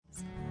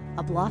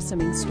a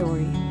blossoming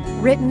story,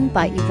 written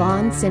by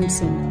Yvonne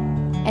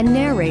Simpson and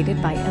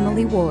narrated by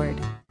Emily Ward.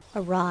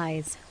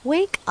 Arise,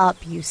 wake up,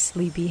 you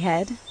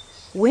sleepyhead.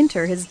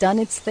 Winter has done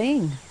its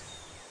thing.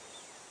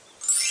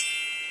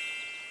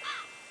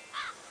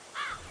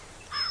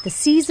 The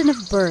season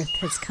of birth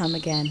has come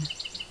again.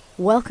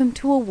 Welcome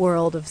to a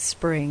world of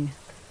spring.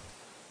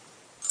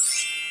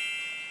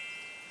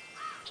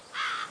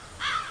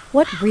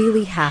 What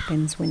really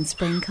happens when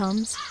spring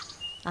comes?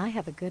 I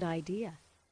have a good idea.